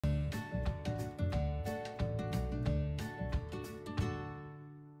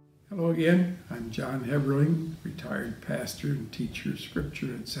Hello again, I'm John Heberling, retired pastor and teacher of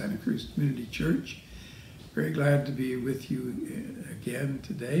Scripture at Santa Cruz Community Church. Very glad to be with you again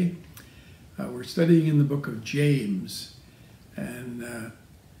today. We're studying in the book of James, and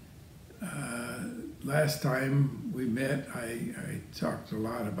last time we met I talked a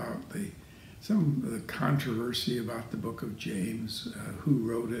lot about some of the controversy about the book of James, who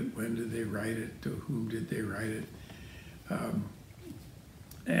wrote it, when did they write it, to whom did they write it,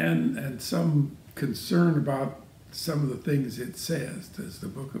 and some concern about some of the things it says. Does the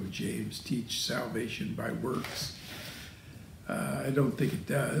book of James teach salvation by works? I don't think it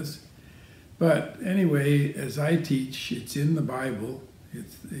does. But anyway, as I teach, it's in the Bible.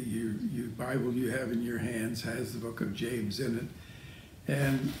 It's your Bible you have in your hands has the book of James in it.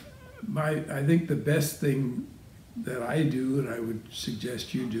 And I think the best thing that I do, and I would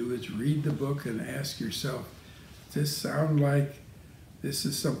suggest you do, is read the book and ask yourself, does this sound like this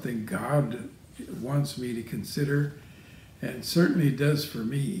is something God wants me to consider? And certainly it does for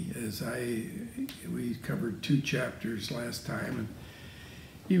me, as we covered 2 chapters last time, and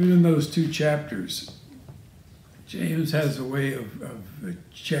even in those 2 chapters, James has a way of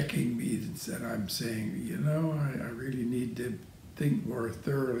checking me, and I'm saying, you know, I really need to think more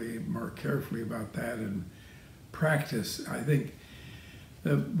thoroughly, more carefully about that and practice. I think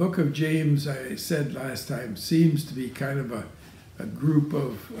the book of James, I said last time, seems to be kind of a group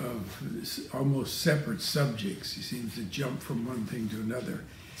of almost separate subjects. He seems to jump from one thing to another.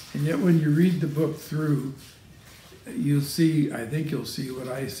 And yet when you read the book through, you'll see, I think you'll see what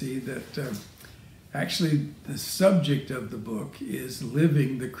I see, that actually the subject of the book is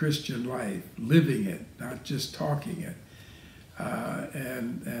living the Christian life, living it, not just talking it.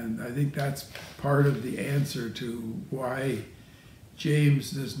 And I think that's part of the answer to why James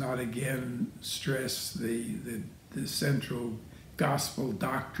does not again stress the central gospel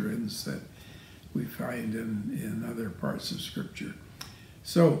doctrines that we find in other parts of Scripture.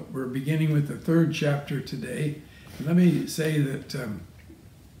 So we're beginning with the 3rd chapter today. And let me say that,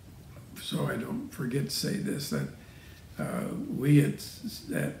 so I don't forget to say this, that we at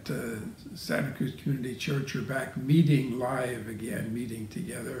Santa Cruz Community Church are back meeting live again, meeting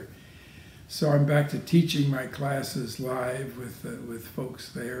together. So I'm back to teaching my classes live with folks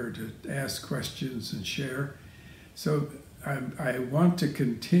there to ask questions and share. So I want to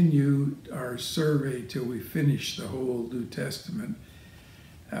continue our survey till we finish the whole New Testament,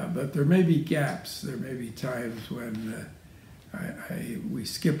 but there may be gaps. There may be times when we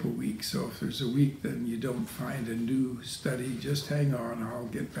skip a week. So if there's a week then you don't find a new study, just hang on. I'll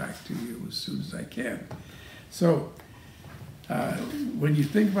get back to you as soon as I can. So when you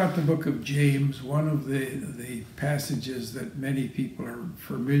think about the book of James, one of the passages that many people are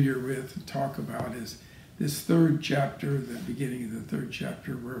familiar with and talk about is this 3rd chapter, the beginning of the 3rd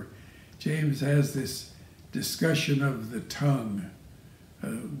chapter, where James has this discussion of the tongue,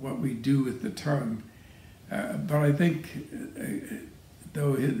 what we do with the tongue. But I think,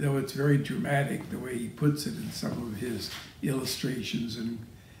 though it's very dramatic, the way he puts it in some of his illustrations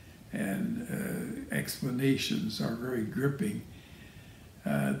and explanations are very gripping.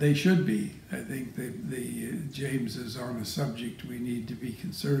 They should be. I think James is on a subject we need to be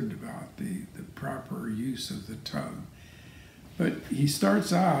concerned about, the proper use of the tongue. But he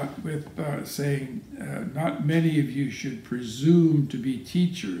starts out with saying, not many of you should presume to be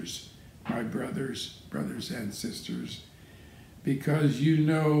teachers, my brothers and sisters, because you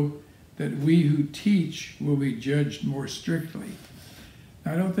know that we who teach will be judged more strictly.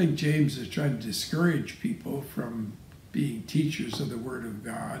 Now, I don't think James is trying to discourage people from being teachers of the Word of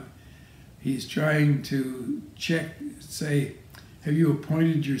God. He's trying to say, have you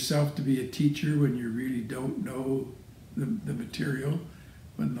appointed yourself to be a teacher when you really don't know the material,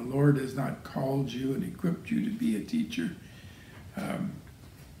 when the Lord has not called you and equipped you to be a teacher? And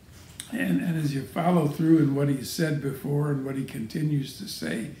as you follow through in what he said before and what he continues to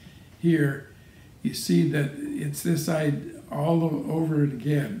say here, you see that it's this idea all over it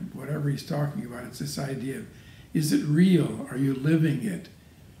again, whatever he's talking about, it's this idea of, is it real? Are you living it?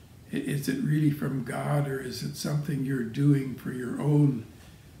 Is it really from God, or is it something you're doing for your own,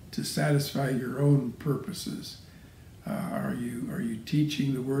 to satisfy your own purposes? Are you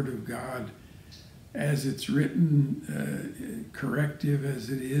teaching the Word of God as it's written, corrective as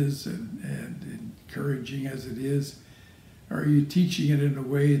it is and encouraging as it is? Or are you teaching it in a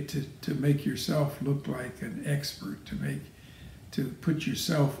way to make yourself look like an expert, to put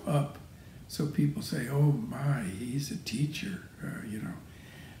yourself up so people say, oh my, he's a teacher,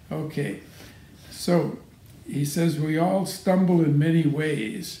 Okay, so he says we all stumble in many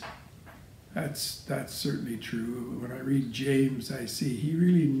ways. That's certainly true. When I read James, I see he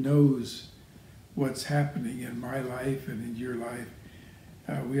really knows what's happening in my life and in your life.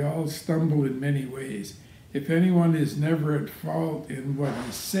 We all stumble in many ways. If anyone is never at fault in what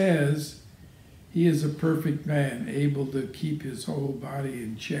he says, he is a perfect man, able to keep his whole body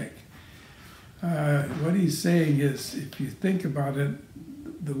in check. What he's saying is, if you think about it,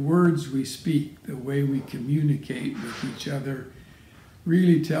 the words we speak, the way we communicate with each other,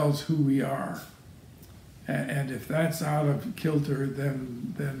 really tells who we are. And if that's out of kilter,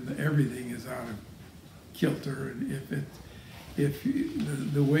 then everything is out of kilter. And if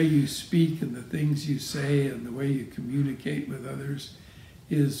the way you speak and the things you say and the way you communicate with others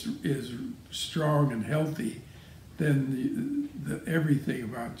is strong and healthy, then everything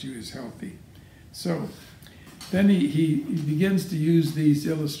about you is healthy. So then he begins to use these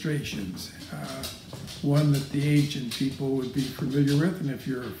illustrations. One that the ancient people would be familiar with, and if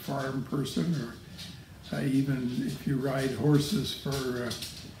you're a farm person, or even if you ride horses for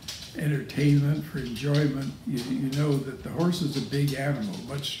entertainment, for enjoyment, you know that the horse is a big animal,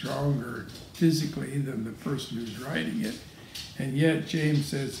 much stronger physically than the person who's riding it. And yet James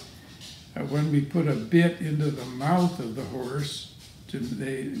says, when we put a bit into the mouth of the horse,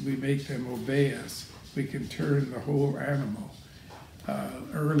 we make them obey us. We can turn the whole animal.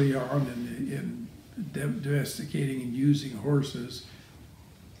 Early on in domesticating and using horses,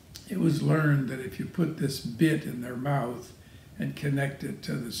 it was learned that if you put this bit in their mouth and connect it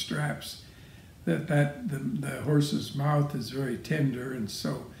to the straps, the horse's mouth is very tender, and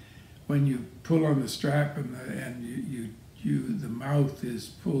so when you pull on the strap and the mouth is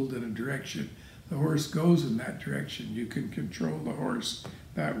pulled in a direction, the horse goes in that direction. You can control the horse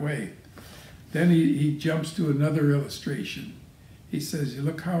that way. Then he jumps to another illustration. He says, you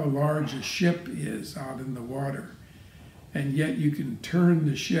look how large a ship is out in the water, and yet you can turn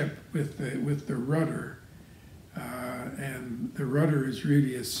the ship with the rudder, and the rudder is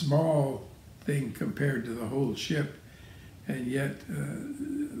really a small thing compared to the whole ship, and yet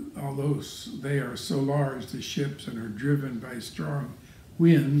although they are so large, the ships, and are driven by strong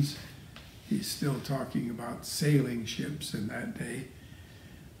winds, he's still talking about sailing ships in that day.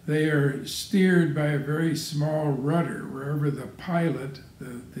 They are steered by a very small rudder wherever the pilot,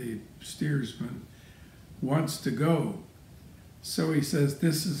 the steersman, wants to go. So he says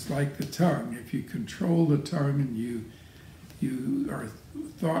this is like the tongue. If you control the tongue and you are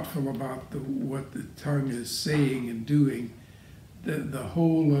thoughtful about what the tongue is saying and doing, the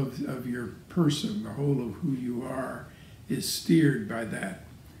whole of your person, the whole of who you are, is steered by that.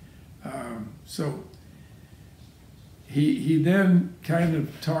 So he then kind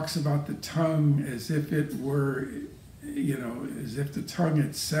of talks about the tongue as if it were, as if the tongue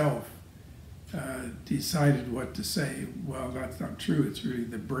itself decided what to say. Well, that's not true. It's really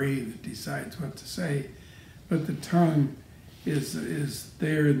the brain that decides what to say. But the tongue is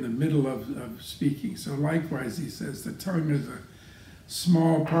there in the middle of speaking. So likewise, he says the tongue is a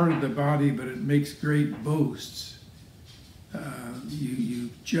small part of the body, but it makes great boasts. You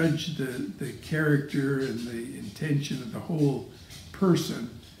judge the character and the intention of the whole person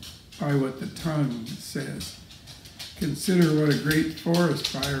by what the tongue says. Consider what a great forest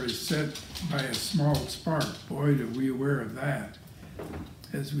fire is set by a small spark. Boy, are we aware of that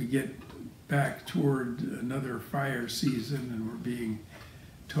as we get back toward another fire season, and we're being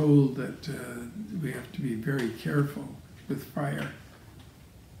told that we have to be very careful with fire.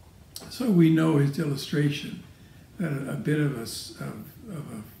 So we know his illustration that a bit of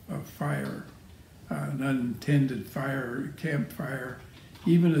a fire, an unintended fire, a campfire,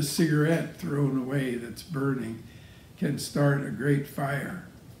 even a cigarette thrown away that's burning can start a great fire.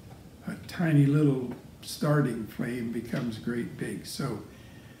 A tiny little starting flame becomes great big. So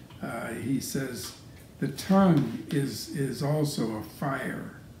he says the tongue is also a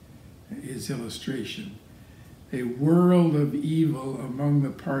fire, his illustration. A world of evil among the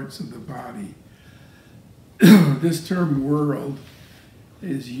parts of the body. This term world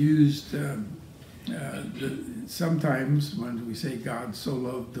is used sometimes when we say God so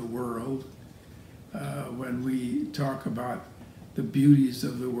loved the world, when we talk about the beauties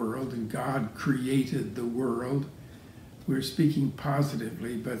of the world and God created the world, we're speaking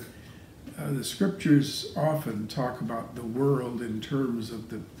positively, but the scriptures often talk about the world in terms of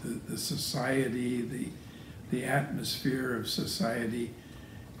the society, the atmosphere of society,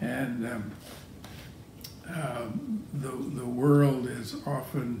 and the world is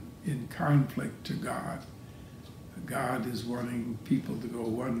often in conflict to God. God is wanting people to go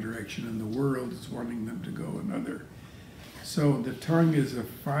one direction, and the world is wanting them to go another. So the tongue is a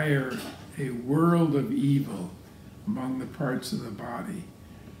fire, a world of evil among the parts of the body.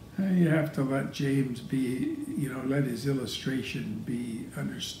 You have to let James be, let his illustration be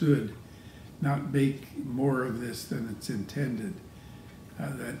understood, not make more of this than it's intended.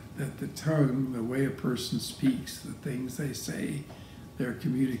 That the tongue, the way a person speaks, the things they say, their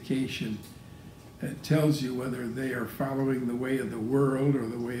communication, it tells you whether they are following the way of the world or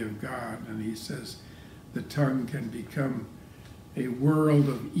the way of God. And he says the tongue can become a world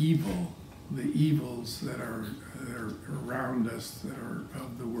of evil, the evils that are around us, that are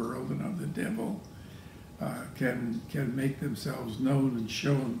of the world and of the devil, can make themselves known and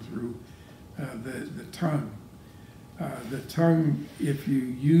shown through the tongue. The tongue, if you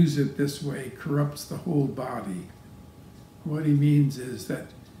use it this way, corrupts the whole body. What he means is that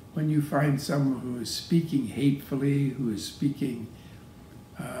when you find someone who is speaking hatefully, who is speaking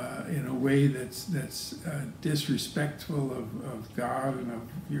in a way that's disrespectful of God and of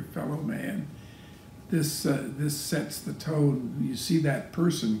your fellow man, this sets the tone. You see that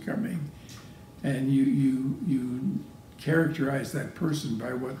person coming, and you characterize that person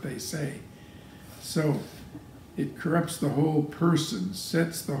by what they say. So it corrupts the whole person,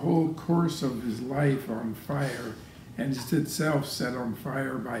 sets the whole course of his life on fire, and is itself set on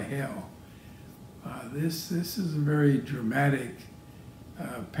fire by hell. This is a very dramatic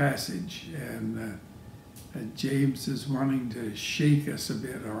passage, and James is wanting to shake us a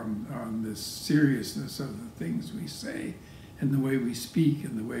bit on the seriousness of the things we say, and the way we speak,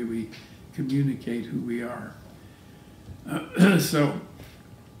 and the way we communicate who we are.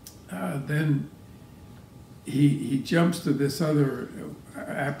 Then he jumps to this other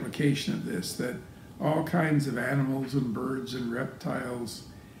application of this, that all kinds of animals and birds and reptiles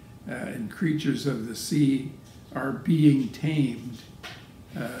and creatures of the sea are being tamed.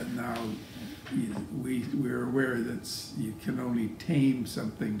 Now, we're aware that you can only tame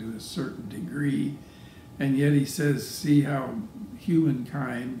something to a certain degree, and yet he says, see how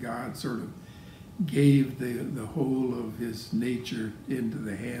humankind, God sort of gave the whole of his nature into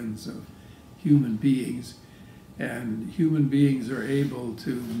the hands of human beings, and human beings are able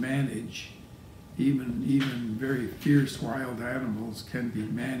to manage. Even very fierce wild animals can be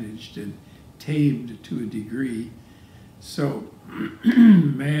managed and tamed to a degree. So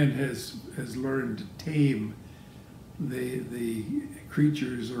man has learned to tame the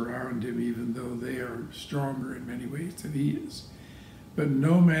creatures around him, even though they are stronger in many ways than he is. But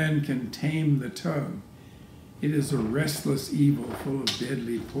no man can tame the tongue. It is a restless evil full of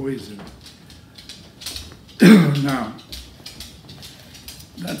deadly poison. Now,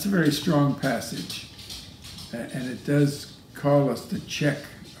 that's a very strong passage, and it does call us to check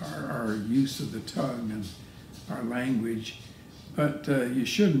our use of the tongue and our language, but you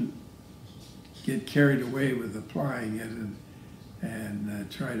shouldn't get carried away with applying it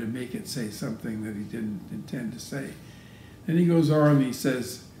and try to make it say something that he didn't intend to say. Then he goes on and he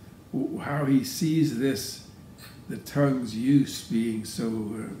says how he sees this, the tongue's use being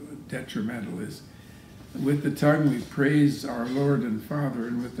so detrimental, is with the tongue we praise our Lord and Father,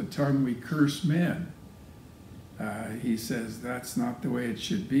 and with the tongue we curse men. He says that's not the way it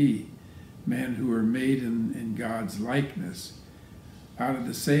should be. Men who are made in God's likeness. Out of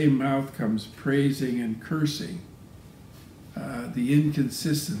the same mouth comes praising and cursing. The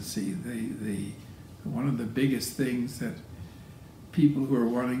inconsistency, one of the biggest things that people who are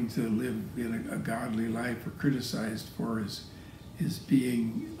wanting to live in a godly life are criticized for is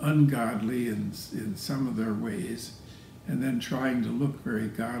being ungodly in some of their ways, and then trying to look very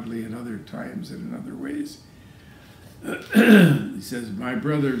godly at other times and in other ways. He says, my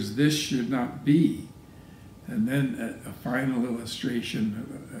brothers, this should not be. And then a final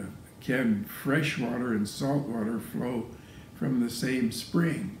illustration, can fresh water and salt water flow from the same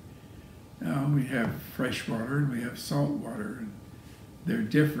spring? Now we have fresh water and we have salt water, and they're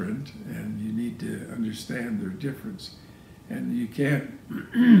different, and you need to understand their difference. And you can't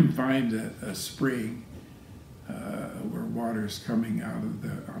find a spring where water's coming out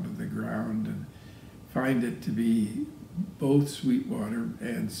of the ground and find it to be both sweet water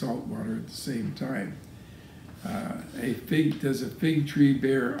and salt water at the same time. Does a fig tree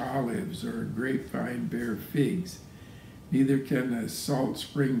bear olives, or a grapevine bear figs? Neither can a salt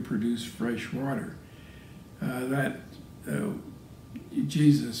spring produce fresh water.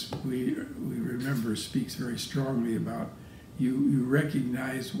 Jesus, we remember, speaks very strongly about you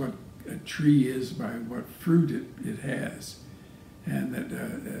recognize what a tree is by what fruit it has, and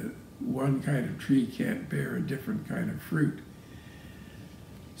that one kind of tree can't bear a different kind of fruit.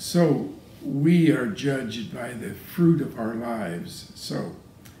 So we are judged by the fruit of our lives. So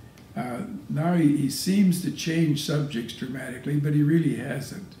now he seems to change subjects dramatically, but he really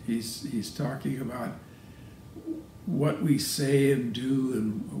hasn't. He's talking about what we say and do,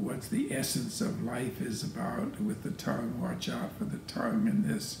 and what what's the essence of life is about with the tongue. Watch out for the tongue in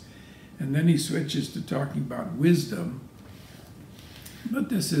this. And then he switches to talking about wisdom. But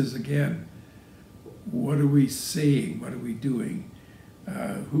this is, again, what are we saying? What are we doing?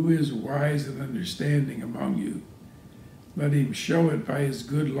 Who is wise and understanding among you? Let him show it by his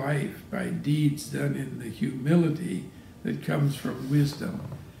good life, by deeds done in the humility that comes from wisdom.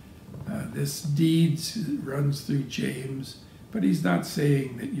 This deeds runs through James, but he's not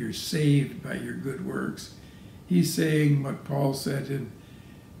saying that you're saved by your good works. He's saying what Paul said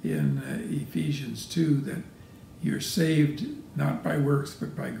in Ephesians 2, that you're saved not by works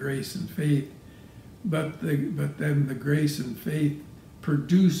but by grace and faith. But then the grace and faith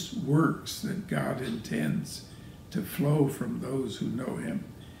produce works that God intends to flow from those who know him.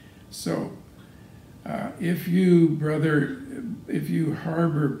 So, if you, brother, if you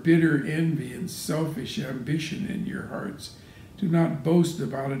harbor bitter envy and selfish ambition in your hearts, do not boast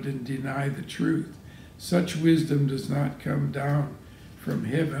about it and deny the truth. Such wisdom does not come down from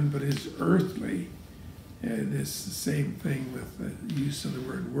heaven, but is earthly. This the same thing with the use of the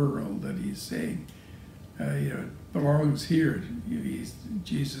word world that he's saying. It belongs here.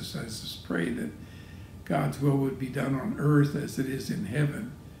 Jesus has us pray that God's will would be done on earth as it is in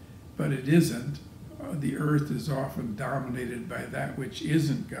heaven, but it isn't. The earth is often dominated by that which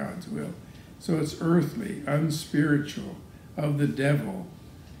isn't God's will. So it's earthly, unspiritual, of the devil.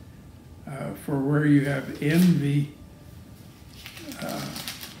 For where you have envy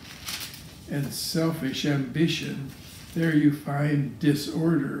and selfish ambition, there you find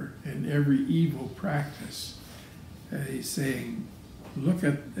disorder and every evil practice. He's saying, look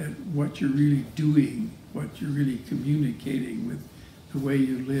at what you're really doing, what you're really communicating with the way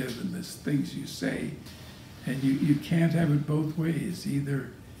you live and the things you say. And you can't have it both ways.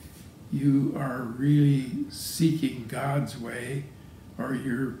 Either you are really seeking God's way, or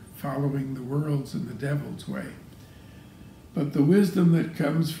you're following the world's and the devil's way. But the wisdom that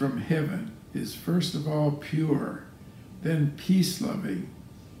comes from heaven is first of all pure, then peace-loving,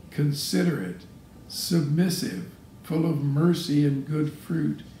 considerate, submissive, full of mercy and good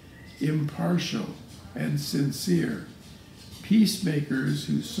fruit, impartial and sincere. Peacemakers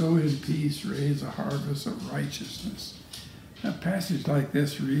who sow in peace raise a harvest of righteousness. A passage like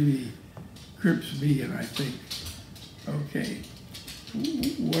this really grips me, and I think, okay,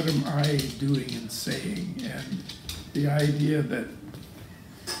 what am I doing and saying? And the idea that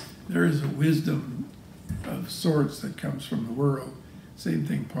there is a wisdom of sorts that comes from the world. Same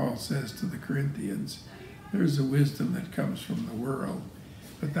thing Paul says to the Corinthians. There's a wisdom that comes from the world,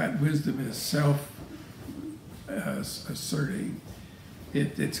 but that wisdom is self-asserting.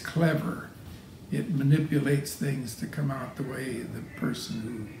 It's clever. It manipulates things to come out the way the person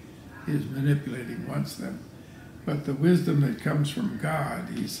who is manipulating wants them. But the wisdom that comes from God,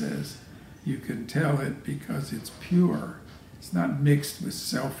 he says, you can tell it because it's pure. It's not mixed with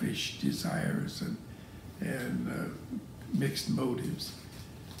selfish desires and mixed motives.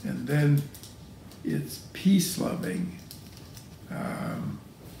 And then it's peace-loving.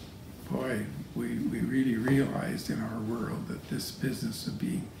 Boy, we really realized in our world that this business of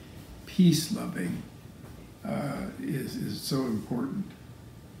being peace-loving is so important.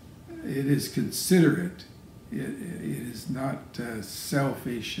 It is considerate. It is not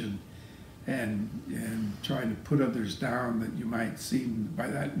selfish and trying to put others down that you might seem by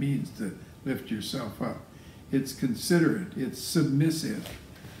that means to lift yourself up. It's considerate. It's submissive.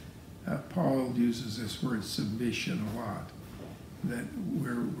 Paul uses this word submission a lot, that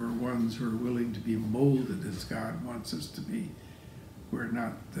we're ones who are willing to be molded as God wants us to be. We're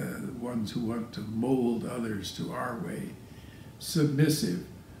not the ones who want to mold others to our way. Submissive,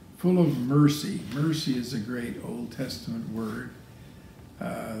 full of mercy. Mercy is a great Old Testament word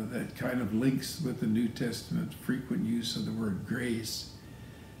that kind of links with the New Testament frequent use of the word grace.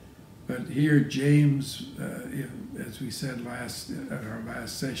 But here James, as we said at our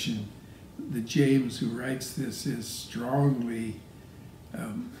last session, the James who writes this is strongly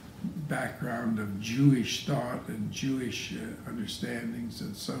background of Jewish thought and Jewish understandings,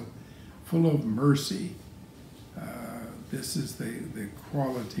 and so full of mercy. This is the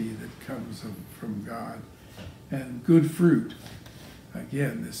quality that comes from God. And good fruit.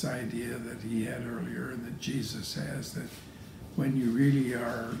 Again, this idea that he had earlier and that Jesus has, that when you really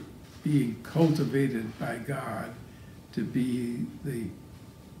are being cultivated by God to be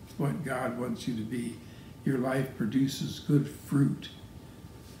what God wants you to be, your life produces good fruit.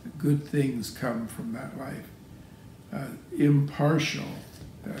 Good things come from that life. Impartial.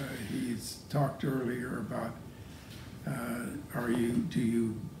 He's talked earlier about do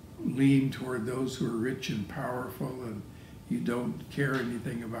you lean toward those who are rich and powerful, and You don't care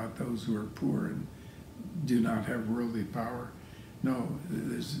anything about those who are poor and do not have worldly power. No,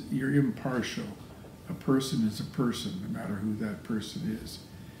 you're impartial. A person is a person, no matter who that person is.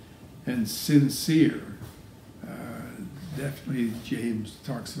 And sincere, definitely James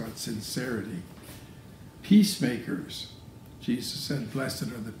talks about sincerity. Peacemakers, Jesus said, blessed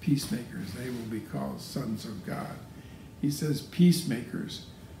are the peacemakers, they will be called sons of God. He says, peacemakers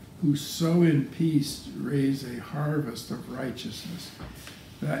who sow in peace raise a harvest of righteousness.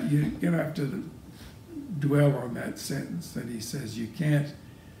 That you're going to have to dwell on that sentence that he says you can't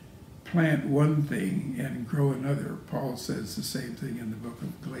plant one thing and grow another. Paul says the same thing in the book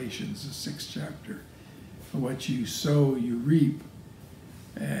of Galatians, the 6th chapter. What you sow, you reap.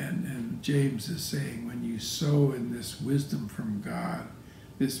 And James is saying when you sow in this wisdom from God,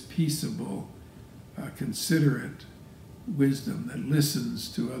 this peaceable, considerate wisdom that listens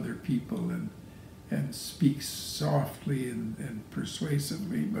to other people and speaks softly and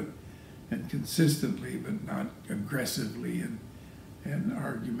persuasively, and consistently, but not aggressively and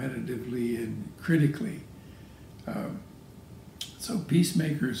argumentatively and critically. So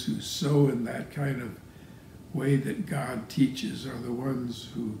peacemakers who sow in that kind of way that God teaches are the ones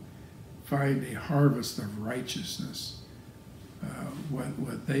who find a harvest of righteousness.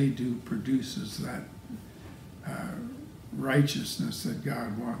 What they do produces that righteousness that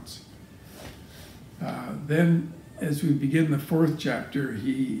God wants. Then, as we begin the 4th chapter,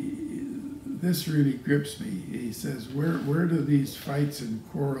 this really grips me. He says, where do these fights and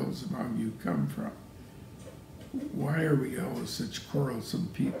quarrels among you come from? Why are we always such quarrelsome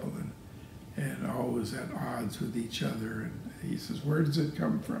people and always at odds with each other? And he says, where does it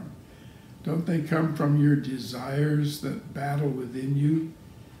come from? Don't they come from your desires that battle within you?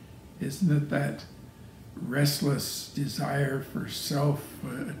 Isn't it that restless desire for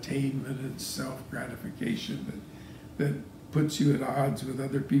self-attainment and self-gratification that puts you at odds with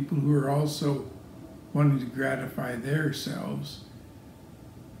other people who are also wanting to gratify themselves,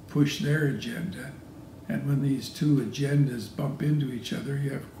 push their agenda? And when these two agendas bump into each other, you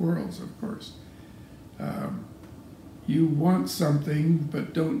have quarrels, of course. You want something,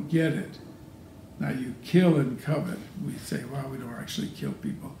 but don't get it. Now you kill and covet. We say, well, we don't actually kill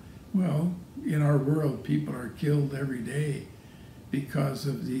people. Well, in our world, people are killed every day because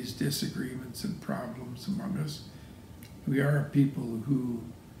of these disagreements and problems among us. We are a people who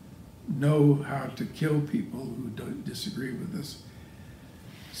know how to kill people who don't disagree with us.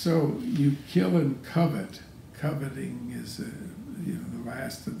 So you kill and covet. Coveting is the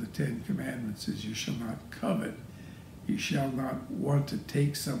last of the 10 commandments is you shall not covet. You shall not want to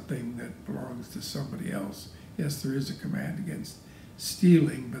take something that belongs to somebody else. Yes, there is a command against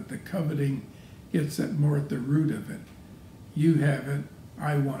stealing, but the coveting gets more at the root of it. You have it,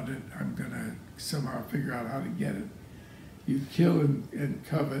 I want it, I'm going to somehow figure out how to get it. You kill and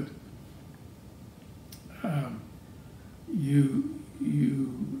covet.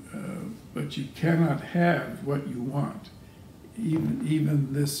 But you cannot have what you want.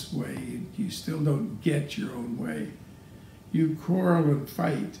 Even this way, you still don't get your own way. You quarrel and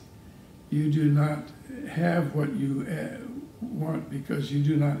fight. You do not have what you want because you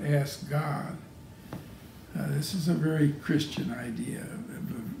do not ask God. This is a very Christian idea,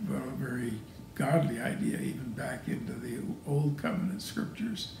 a very godly idea, even back into the Old Covenant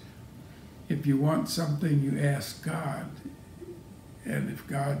scriptures. If you want something, you ask God. And if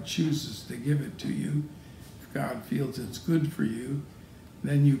God chooses to give it to you, if God feels it's good for you,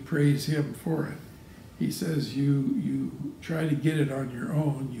 then you praise Him for it. He says you try to get it on your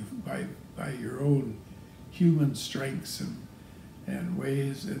own, by your own human strengths and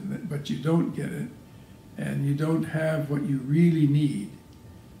ways, but you don't get it, and you don't have what you really need.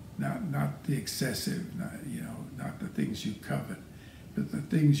 Not the excessive, not the things you covet, but the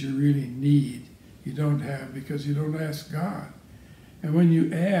things you really need you don't have because you don't ask God. And when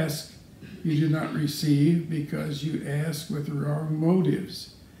you ask, you do not receive because you ask with wrong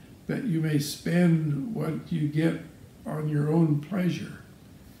motives, that you may spend what you get on your own pleasure.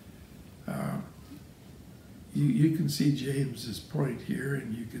 You can see James's point here,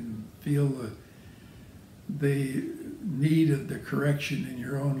 and you can feel the need of the correction in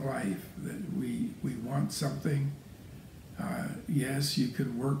your own life, that we want something. Yes, you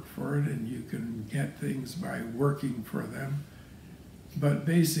can work for it, and you can get things by working for them. But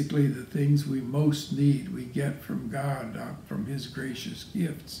basically, the things we most need, we get from God, from His gracious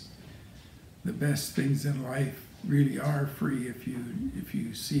gifts. The best things in life really are free if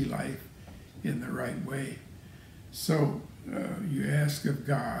you see life in the right way. So you ask of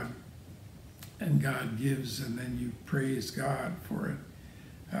God, and God gives, and then you praise God for it.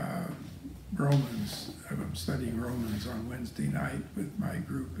 Romans, I'm studying Romans on Wednesday night with my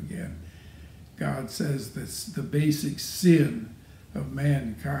group again. God says that the basic sin of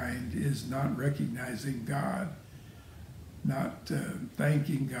mankind is not recognizing God, not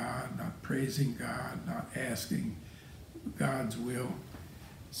thanking God, not praising God, not asking God's will.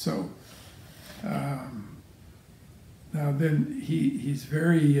 So now then he's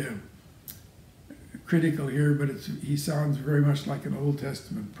very critical here, but he sounds very much like an Old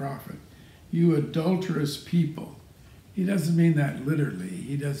Testament prophet. You adulterous people. He doesn't mean that literally.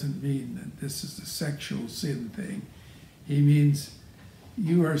 He doesn't mean that this is a sexual sin thing. He means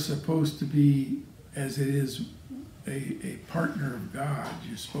you are supposed to be, as it is, a partner of God.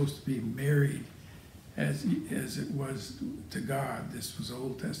 You're supposed to be married as it was to God. This was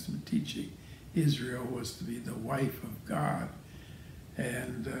Old Testament teaching. Israel was to be the wife of God.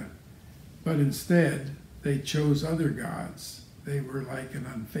 But instead, they chose other gods. They were like an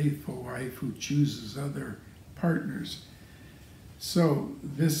unfaithful wife who chooses other partners. So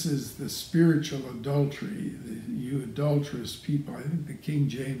this is the spiritual adultery, you adulterous people. I think the King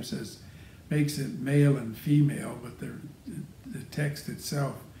James makes it male and female, but the text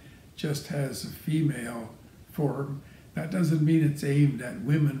itself just has a female form. That doesn't mean it's aimed at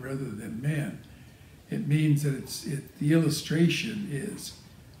women rather than men. It means that the illustration is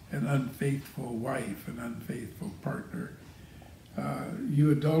an unfaithful wife, an unfaithful partner.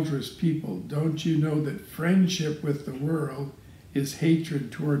 You adulterous people, don't you know that friendship with the world is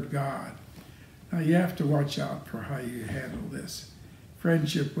hatred toward God? Now you have to watch out for how you handle this.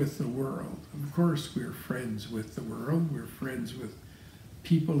 Friendship with the world. Of course we're friends with the world. We're friends with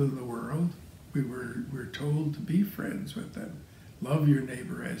people in the world. We're told to be friends with them. Love your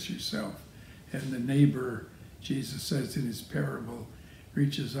neighbor as yourself. And the neighbor, Jesus says in his parable,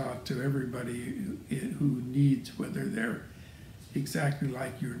 reaches out to everybody who needs, whether they're exactly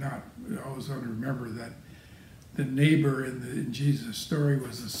like you or not. We always want to remember that the neighbor in Jesus' story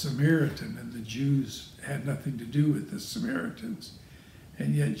was a Samaritan, and the Jews had nothing to do with the Samaritans.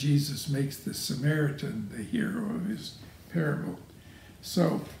 And yet Jesus makes the Samaritan the hero of his parable.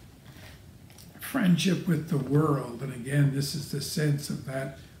 So, friendship with the world, and again, this is the sense of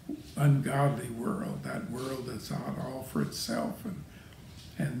that ungodly world, that world that's out all for itself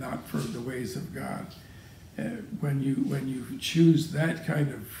and not for the ways of God. When you choose that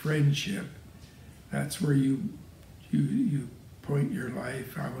kind of friendship, that's where you point your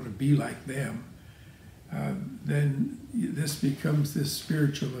life, I want to be like them. Then this becomes this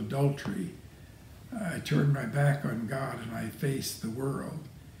spiritual adultery. I turn my back on God and I face the world.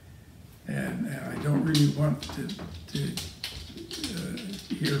 And I don't really want to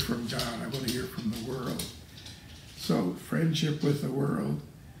hear from God. I want to hear from the world. So friendship with the world.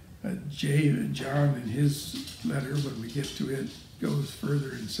 John in his letter, when we get to it, goes further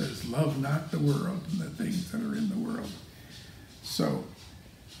and says, love not the world and the things that are in the world. So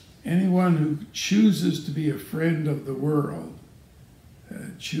anyone who chooses to be a friend of the world,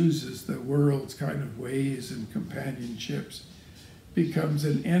 chooses the world's kind of ways and companionships, becomes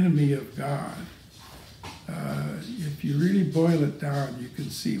an enemy of God. If you really boil it down, you can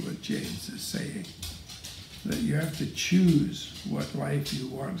see what James is saying. That you have to choose what life you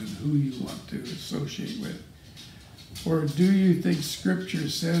want and who you want to associate with. Or do you think Scripture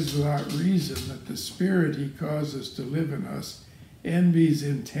says without reason that the Spirit he causes to live in us envies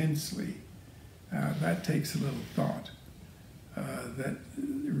intensely? That takes a little thought. That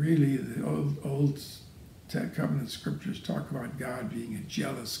really the old covenant Scriptures talk about God being a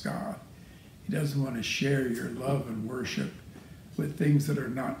jealous God. He doesn't want to share your love and worship with things that are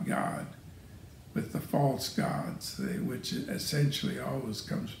not God, with the false gods, which essentially always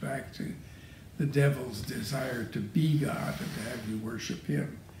comes back to the devil's desire to be God and to have you worship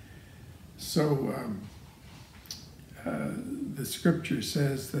him. So the Scripture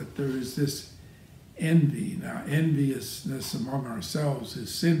says that there is this envy. Now, enviousness among ourselves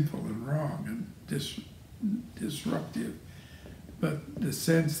is sinful and wrong and disruptive. But the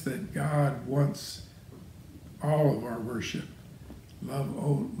sense that God wants all of our worship. Love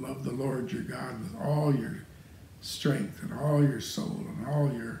the Lord your God with all your strength and all your soul and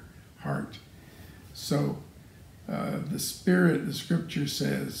all your heart. So the Spirit, the Scripture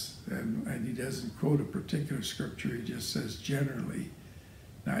says, and he doesn't quote a particular Scripture, he just says generally.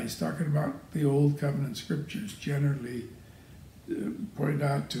 Now he's talking about the Old Covenant Scriptures, generally point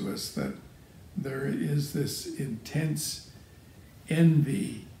out to us that there is this intense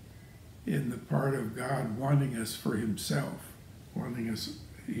envy in the part of God wanting us for himself, wanting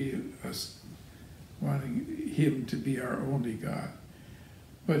him to be our only God.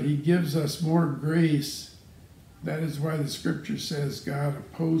 But he gives us more grace That is why the scripture says God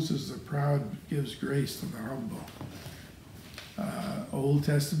opposes the proud but gives grace to the humble. Old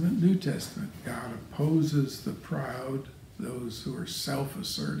Testament, New Testament, God opposes the proud, those who are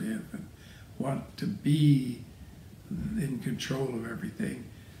self-assertive and want to be in control of everything.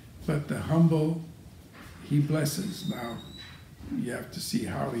 But the humble, he blesses. Now, you have to see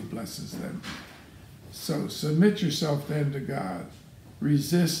how he blesses them. So submit yourself then to God.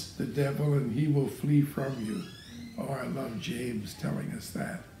 Resist the devil and he will flee from you. Oh, I love James telling us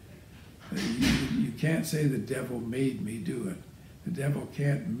that. You can't say the devil made me do it. The devil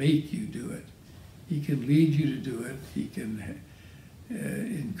can't make you do it. He can lead you to do it. He can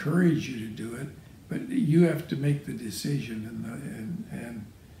encourage you to do it. But you have to make the decision. And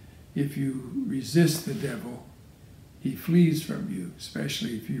if you resist the devil, he flees from you,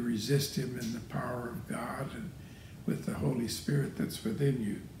 especially if you resist him in the power of God and with the Holy Spirit that's within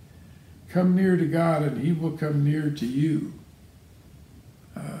you. Come near to God and he will come near to you.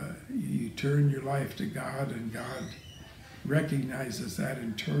 You turn your life to God and God recognizes that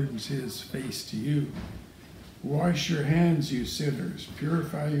and turns his face to you. Wash your hands, you sinners.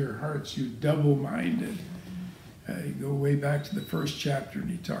 Purify your hearts, you double-minded. You go way back to the first chapter and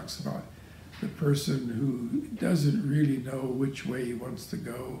he talks about the person who doesn't really know which way he wants to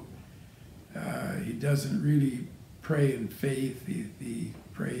go. He doesn't really pray in faith. He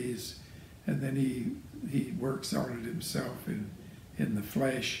prays and then he works on it himself in the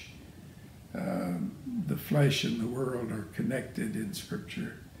flesh. The flesh and the world are connected in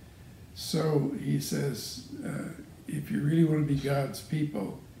Scripture. So he says, if you really want to be God's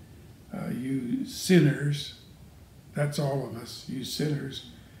people, you sinners, that's all of us, you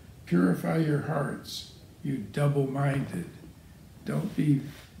sinners, purify your hearts, you double-minded. Don't be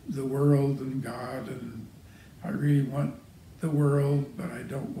the world and God, and I really want the world, but I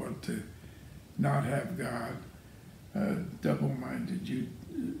don't want to not have God. Double-minded. You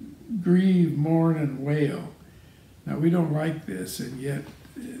grieve, mourn, and wail. Now, we don't like this, and yet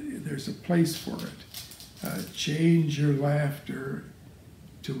there's a place for it. Change your laughter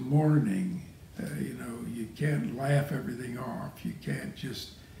to mourning. You can't laugh everything off. You can't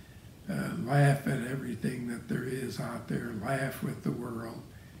just laugh at everything that there is out there, laugh with the world.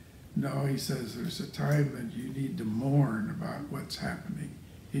 No, he says there's a time that you need to mourn about what's happening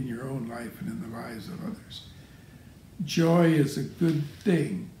in your own life and in the lives of others. Joy is a good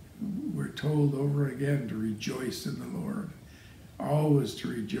thing. We're told over again to rejoice in the Lord, always to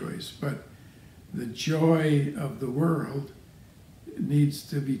rejoice. But the joy of the world needs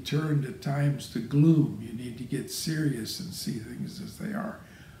to be turned at times to gloom. You need to get serious and see things as they are.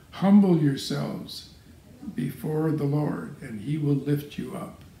 Humble yourselves before the Lord, and he will lift you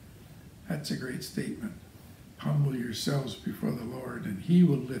up. That's a great statement. Humble yourselves before the Lord, and he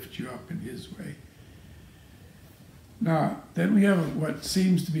will lift you up in his way. Now, then we have what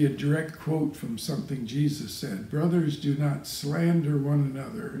seems to be a direct quote from something Jesus said. Brothers, do not slander one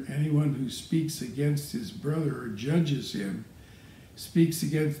another. Anyone who speaks against his brother or judges him speaks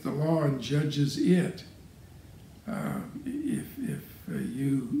against the law and judges it. If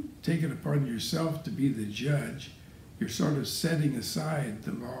you take it upon yourself to be the judge, you're sort of setting aside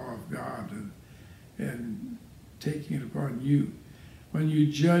the law of God and taking it upon you. When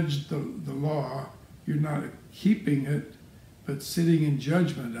you judge the law, you're not keeping it, but sitting in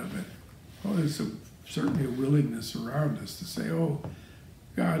judgment of it. Well, there's certainly a willingness around us to say, oh,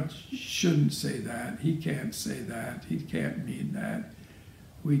 God shouldn't say that. He can't say that. He can't mean that.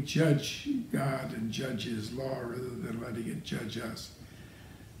 We judge God and judge his law rather than letting it judge us.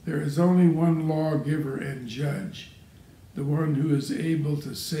 There is only one lawgiver and judge, the one who is able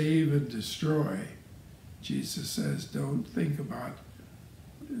to save and destroy. Jesus says, don't think about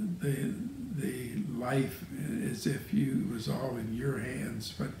the life as if it was all in your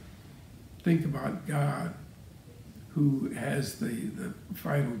hands, but think about God who has the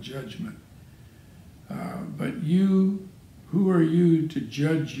final judgment. But you, who are you to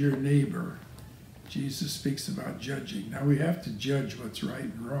judge your neighbor? Jesus speaks about judging. Now we have to judge what's right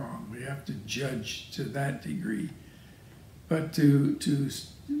and wrong. We have to judge to that degree. But to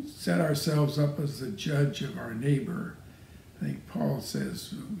set ourselves up as the judge of our neighbor, I think Paul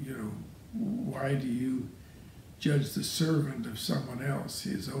says, why do you judge the servant of someone else?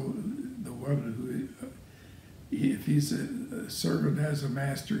 He's the one who, if he's a servant has a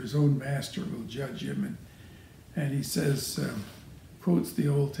master, his own master will judge him. And he says, quotes the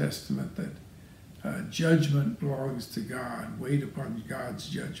Old Testament that judgment belongs to God. Wait upon God's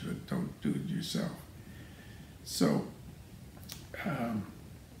judgment. Don't do it yourself. So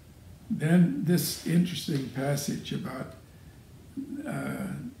then this interesting passage about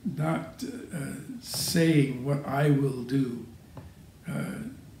saying what I will do.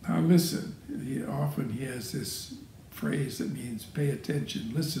 Now listen, often he has this phrase that means pay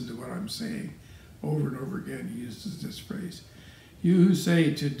attention, listen to what I'm saying. Over and over again he uses this phrase. You who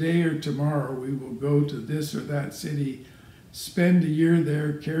say today or tomorrow we will go to this or that city, spend a year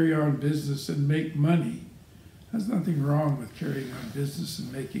there, carry on business and make money. There's nothing wrong with carrying on business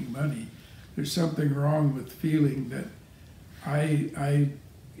and making money. There's something wrong with feeling that I am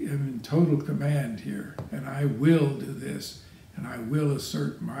in total command here and I will do this and I will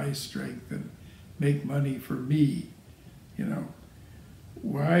assert my strength and make money for me. You know,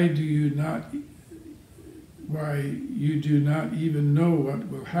 why you do not even know what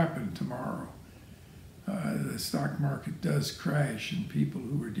will happen tomorrow. The stock market does crash and people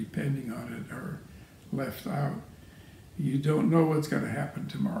who are depending on it are left out. You don't know what's going to happen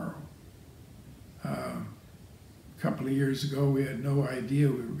tomorrow. A couple of years ago we had no idea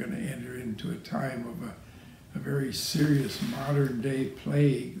we were going to enter into a time of a very serious modern day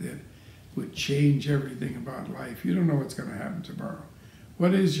plague that would change everything about life. You don't know what's going to happen tomorrow.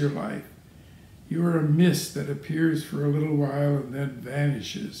 What is your life? You are a mist that appears for a little while and then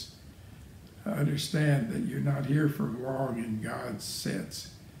vanishes. Understand that you're not here for long in God's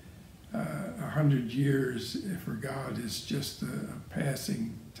sense. 100 years for God is just a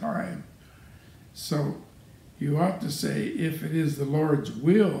passing time. So you ought to say, if it is the Lord's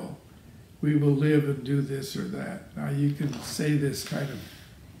will, we will live and do this or that. Now you can say this kind of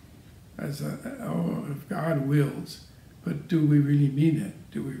as if God wills, but do we really mean it?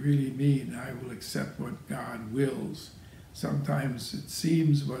 Do we really mean I will accept what God wills? Sometimes it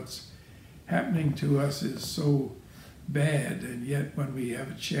seems what's happening to us is so bad, and yet when we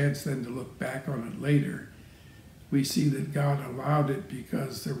have a chance then to look back on it later, we see that God allowed it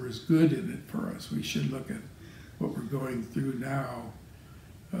because there was good in it for us. We should look at what we're going through now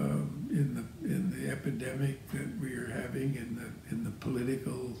in the epidemic that we are having, in the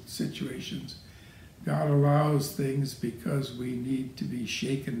political situations. God allows things because we need to be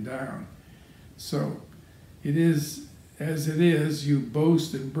shaken down. So it is as it is, you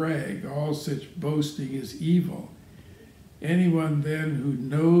boast and brag. All such boasting is evil. Anyone then who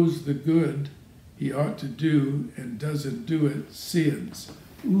knows the good he ought to do and doesn't do it sins.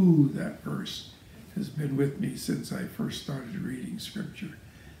 Ooh, that verse has been with me since I first started reading Scripture.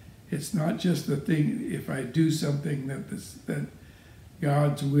 It's not just the thing, if I do something that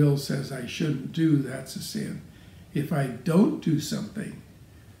God's will says I shouldn't do, that's a sin. If I don't do something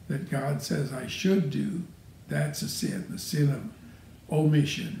that God says I should do, that's a sin, the sin of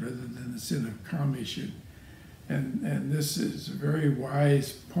omission rather than the sin of commission. And this is a very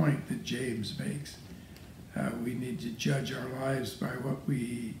wise point that James makes. We need to judge our lives by what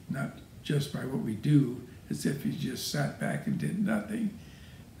we, not just by what we do, as if you just sat back and did nothing.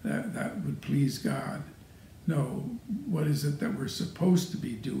 That would please God. No, what is it that we're supposed to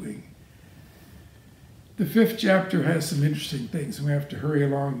be doing? The 5th chapter has some interesting things, and we have to hurry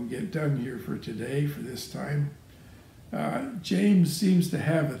along and get done here for today, for this time. James seems to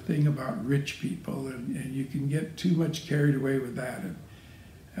have a thing about rich people, and you can get too much carried away with that and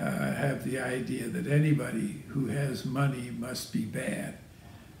have the idea that anybody who has money must be bad.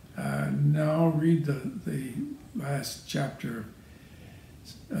 Now read the last chapter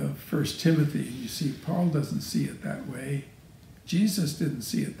of 1 Timothy, and you see Paul doesn't see it that way. Jesus didn't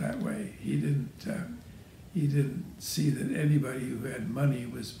see it that way. He didn't see that anybody who had money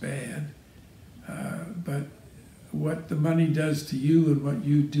was bad. But what the money does to you and what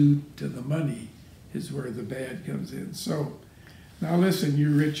you do to the money is where the bad comes in. So now listen,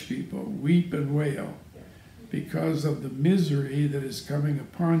 you rich people, weep and wail because of the misery that is coming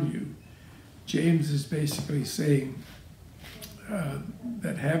upon you. James is basically saying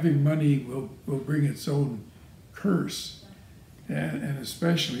that having money will bring its own curse, and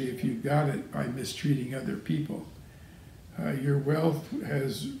especially if you got it by mistreating other people. Your wealth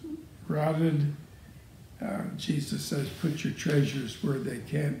has rotted. Jesus says, put your treasures where they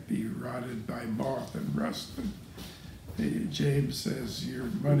can't be rotted by moth and rust. And James says your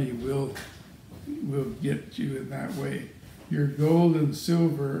money will get you in that way. Your gold and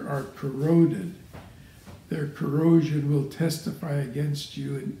silver are corroded. Their corrosion will testify against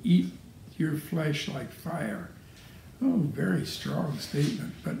you and eat your flesh like fire. Oh, very strong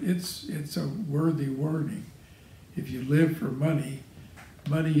statement, but it's a worthy warning. If you live for money,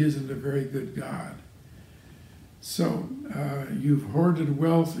 money isn't a very good God. So you've hoarded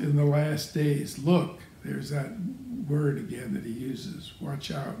wealth in the last days. Look, there's that word again that he uses. Watch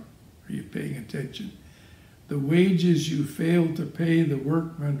out. Are you paying attention? The wages you failed to pay the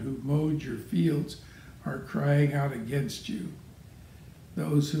workmen who mowed your fields are crying out against you.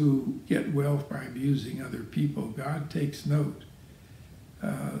 those who get wealth by abusing other people. God takes note.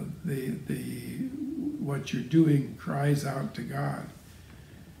 What you're doing cries out to God.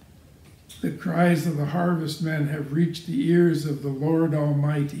 The cries of the harvestmen have reached the ears of the Lord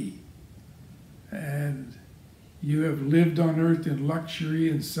Almighty, and you have lived on earth in luxury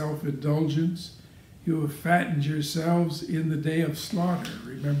and self-indulgence. You have fattened yourselves in the day of slaughter.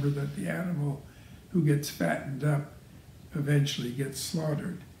 Remember that the animal who gets fattened up eventually gets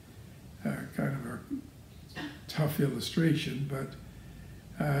slaughtered. Kind of a tough illustration, but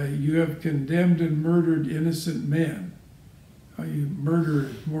you have condemned and murdered innocent men. You murder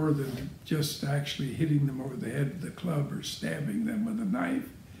more than just actually hitting them over the head with a club or stabbing them with a knife.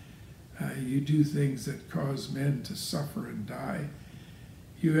 You do things that cause men to suffer and die.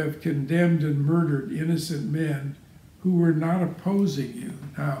 You have condemned and murdered innocent men who were not opposing you.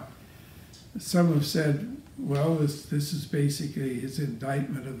 Now, some have said, well, this is basically his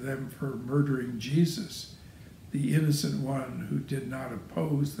indictment of them for murdering Jesus, the innocent one who did not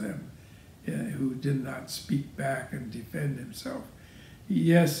oppose them, who did not speak back and defend himself.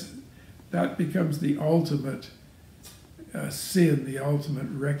 Yes, that becomes the ultimate sin, the ultimate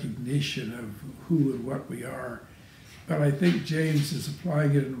recognition of who and what we are. But I think James is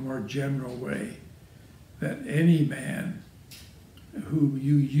applying it in a more general way, that any man who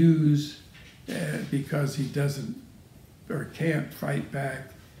you use because he doesn't or can't fight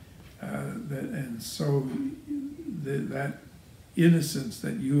back, that innocence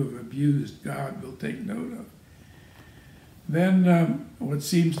that you have abused, God will take note of. Then what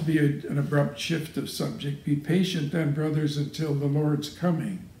seems to be an abrupt shift of subject, be patient then, brothers, until the Lord's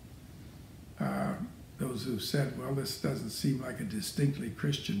coming. Those who said, well, this doesn't seem like a distinctly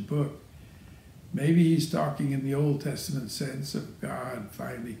Christian book. Maybe he's talking in the Old Testament sense of God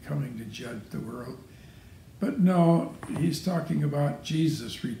finally coming to judge the world. But no, he's talking about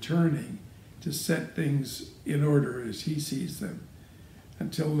Jesus returning to set things in order as he sees them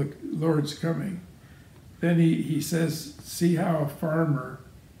until the Lord's coming. Then he says, see how a farmer,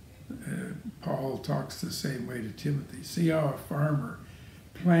 Paul talks the same way to Timothy, see how a farmer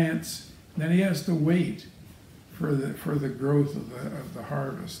plants, then he has to wait for the growth of the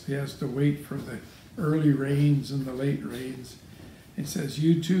harvest. He has to wait for the early rains and the late rains. It says,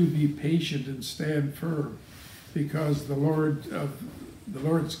 you too be patient and stand firm, because the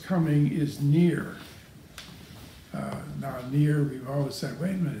Lord's coming is near. Now near, we've always said,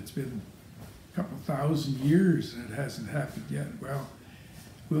 wait a minute, it's been a couple thousand years and it hasn't happened yet. Well,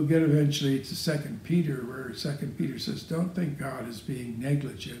 we'll get eventually to 2 Peter, where 2 Peter says, don't think God is being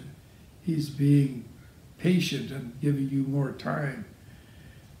negligent. He's being patient and giving you more time.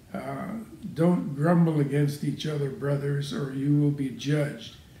 Don't grumble against each other, brothers, or you will be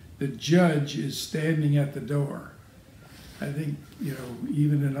judged. The judge is standing at the door. I think,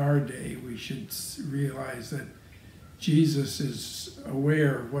 even in our day, we should realize that Jesus is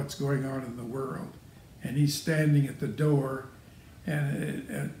aware of what's going on in the world, and he's standing at the door, and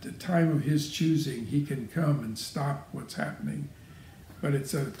at the time of his choosing, he can come and stop what's happening, but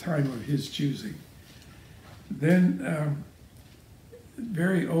it's a time of his choosing. Then,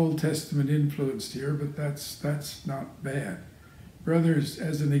 very Old Testament influenced here, but that's not bad. Brothers,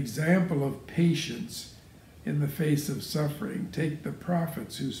 as an example of patience in the face of suffering, take the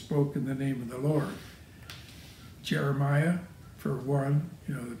prophets who spoke in the name of the Lord. Jeremiah, for one,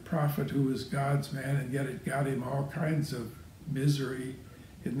 the prophet who was God's man, and yet it got him all kinds of misery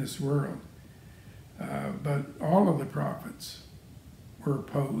in this world. But all of the prophets were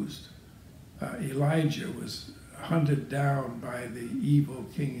opposed. Elijah was hunted down by the evil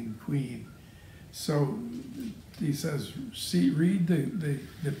king and queen. So he says, read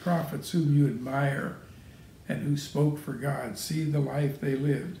the prophets whom you admire and who spoke for God. See the life they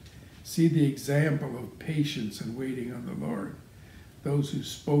lived. See the example of patience and waiting on the Lord. Those who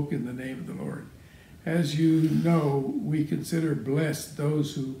spoke in the name of the Lord. As you know, we consider blessed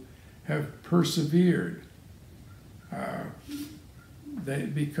those who have persevered.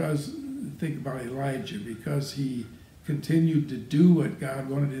 Because, think about Elijah, because he continued to do what God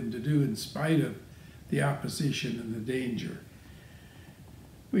wanted him to do in spite of the opposition and the danger.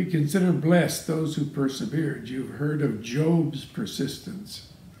 We consider blessed those who persevered. You've heard of Job's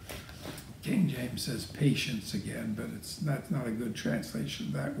persistence. King James says patience again, but that's not a good translation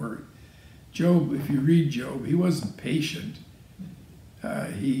of that word. Job, if you read Job, he wasn't patient.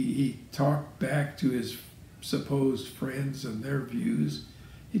 He talked back to his supposed friends and their views.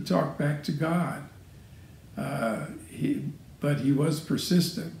 He talked back to God. But he was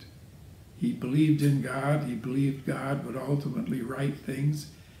persistent. He believed in God. He believed God would ultimately right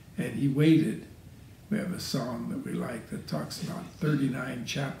things, and he waited. We have a song that we like that talks about 39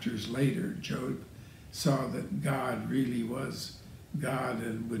 chapters later, Job saw that God really was God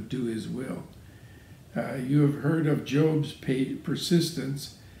and would do his will. You have heard of Job's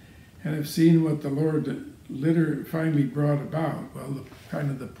persistence and have seen what the Lord finally brought about. Well,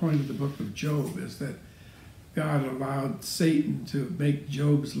 kind of the point of the book of Job is that God allowed Satan to make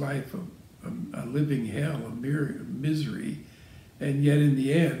Job's life a living hell, a misery, and yet in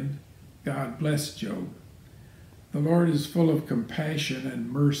the end, God blessed Job. The Lord is full of compassion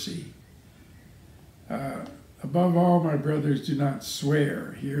and mercy. Above all, my brothers, do not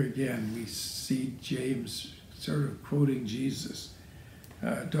swear. Here again, we see James sort of quoting Jesus.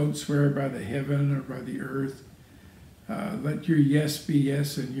 Don't swear by the heaven or by the earth. Let your yes be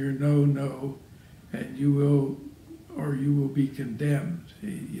yes and your no, no, and you will be condemned.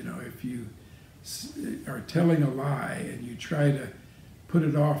 You know, if you are telling a lie and you try to put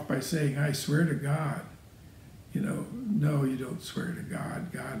it off by saying, I swear to God, you know, no, you don't swear to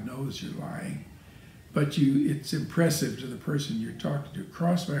God. God knows you're lying. But it's impressive to the person you're talking to.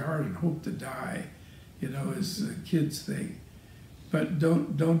 Cross my heart and hope to die, you know, is a kid's thing. But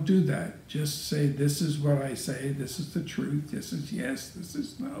don't do that. Just say, this is what I say, this is the truth, this is yes, this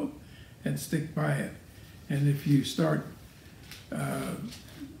is no, and stick by it. And if you start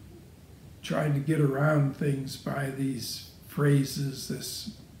trying to get around things by these phrases,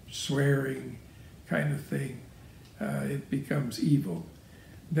 this swearing kind of thing, it becomes evil.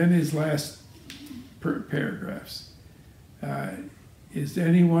 Then his last paragraphs. Is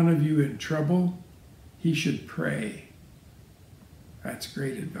any one of you in trouble? He should pray. That's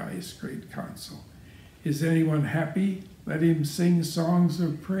great advice, great counsel. Is anyone happy? Let him sing songs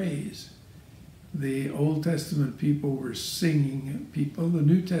of praise. The Old Testament people were singing people. The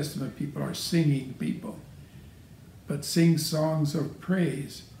New Testament people are singing people. But sing songs of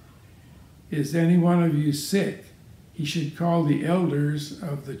praise. Is any one of you sick? He should call the elders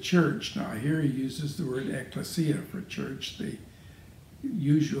of the church. Now here he uses the word ecclesia for church, the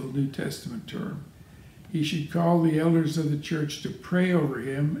usual New Testament term. He should call the elders of the church to pray over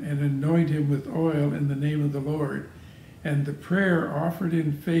him and anoint him with oil in the name of the Lord. And the prayer offered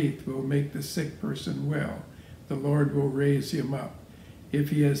in faith will make the sick person well. The Lord will raise him up. If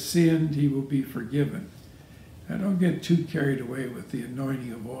he has sinned, he will be forgiven. Now don't get too carried away with the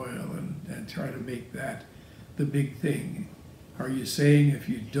anointing of oil and try to make that the big thing. Are you saying if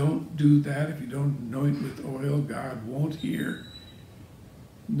you don't do that, if you don't anoint with oil, God won't hear?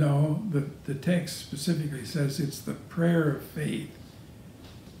 No, the text specifically says it's the prayer of faith.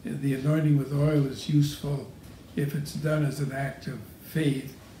 The anointing with oil is useful if it's done as an act of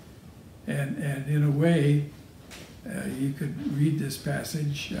faith. And in a way, you could read this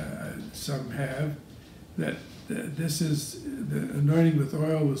passage, some have, that this is, the anointing with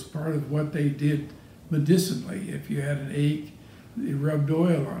oil was part of what they did medicinally. If you had an ache, they rubbed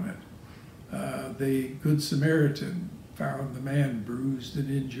oil on it. The Good Samaritan found the man bruised and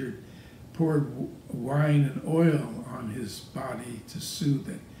injured, poured wine and oil on his body to soothe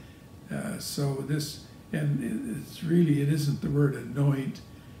it. So this, and it's really, it isn't the word anoint,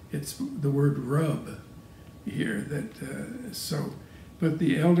 it's the word rub here. But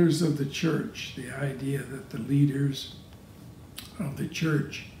the elders of the church, the idea that the leaders of the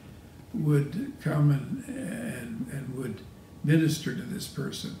church would come and would minister to this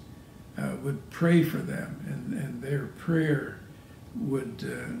person, would pray for them, and their prayer would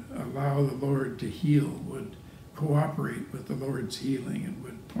allow the Lord to heal, would cooperate with the Lord's healing, and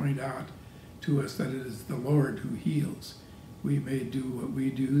would point out to us that it is the Lord who heals. We may do what we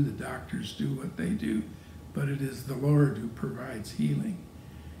do, the doctors do what they do, but it is the Lord who provides healing.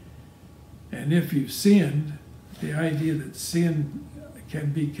 And if you've sinned, the idea that sin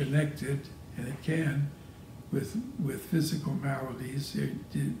can be connected, and it can, with physical maladies.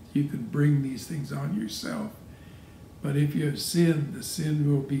 You can bring these things on yourself. But if you have sinned, the sin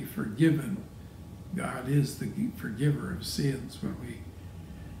will be forgiven. God is the forgiver of sins.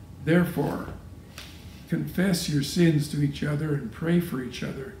 Therefore, confess your sins to each other and pray for each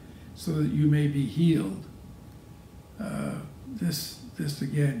other so that you may be healed. This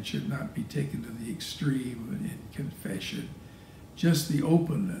again should not be taken to the extreme in confession. Just the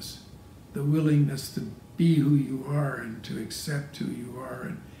openness, the willingness to be who you are and to accept who you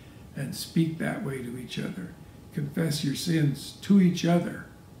are and speak that way to each other. Confess your sins to each other.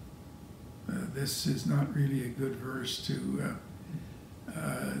 This is not really a good verse to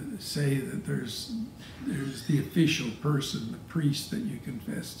say that there's the official person, the priest that you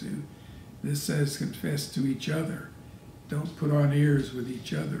confess to. This says confess to each other. Don't put on airs with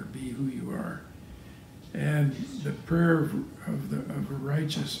each other. Be who you are. And the prayer of a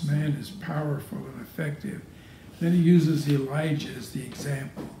righteous man is powerful and effective. Then he uses Elijah as the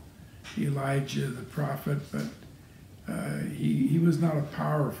example. Elijah, the prophet, but he was not a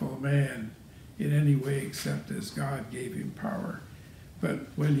powerful man in any way except as God gave him power. But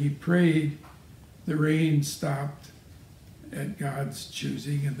when he prayed, the rain stopped at God's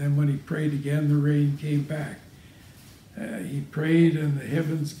choosing, and then when he prayed again, the rain came back. He prayed and the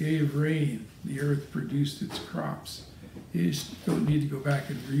heavens gave rain. The earth produced its crops. You just don't need to go back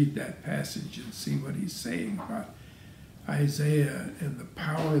and read that passage and see what he's saying about Isaiah and the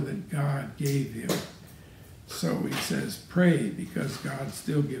power that God gave him. So he says, pray, because God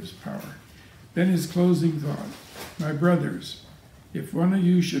still gives power. Then his closing thought, my brothers, if one of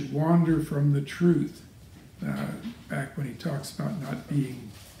you should wander from the truth, back when he talks about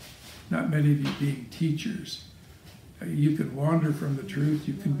not many of you being teachers, you can wander from the truth,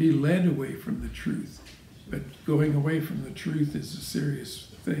 you can be led away from the truth, but going away from the truth is a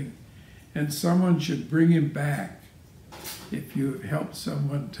serious thing. And someone should bring him back if you have helped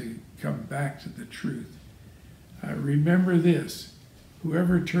someone to come back to the truth. Remember this,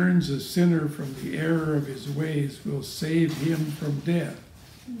 whoever turns a sinner from the error of his ways will save him from death.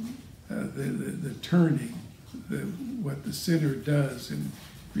 The turning, what the sinner does in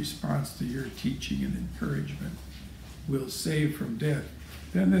response to your teaching and encouragement will save from death.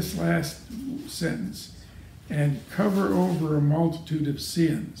 Then this last sentence, and cover over a multitude of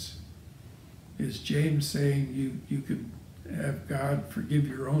sins. Is James saying you could have God forgive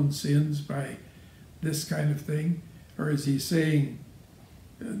your own sins by this kind of thing? Or is he saying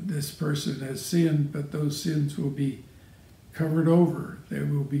this person has sinned, but those sins will be covered over? They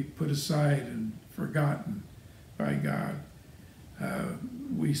will be put aside and forgotten by God.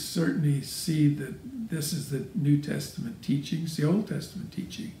 We certainly see that this is the New Testament teachings, the Old Testament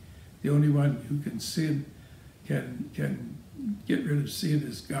teaching. The only one who can sin, can get rid of sin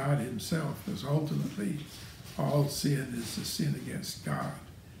is God himself, because ultimately all sin is a sin against God.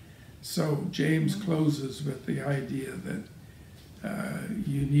 So James closes with the idea that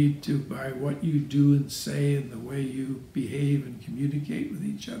you need to, by what you do and say and the way you behave and communicate with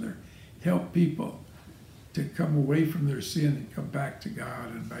each other, help people to come away from their sin and come back to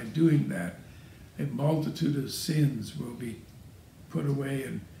God. And by doing that, a multitude of sins will be put away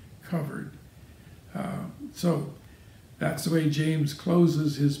and covered. So that's the way James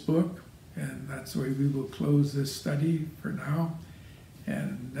closes his book, and that's the way we will close this study for now.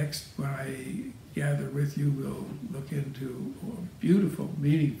 And next, when I gather with you, we'll look into a beautiful,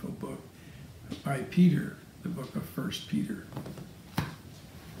 meaningful book by Peter, the book of 1 Peter.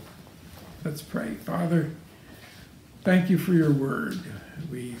 Let's pray. Father, thank you for your word.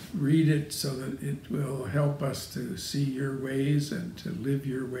 We read it so that it will help us to see your ways and to live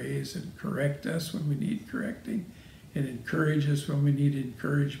your ways and correct us when we need correcting and encourage us when we need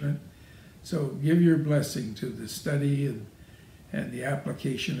encouragement. So give your blessing to the study and the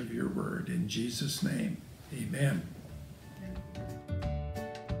application of your word. In Jesus' name, amen.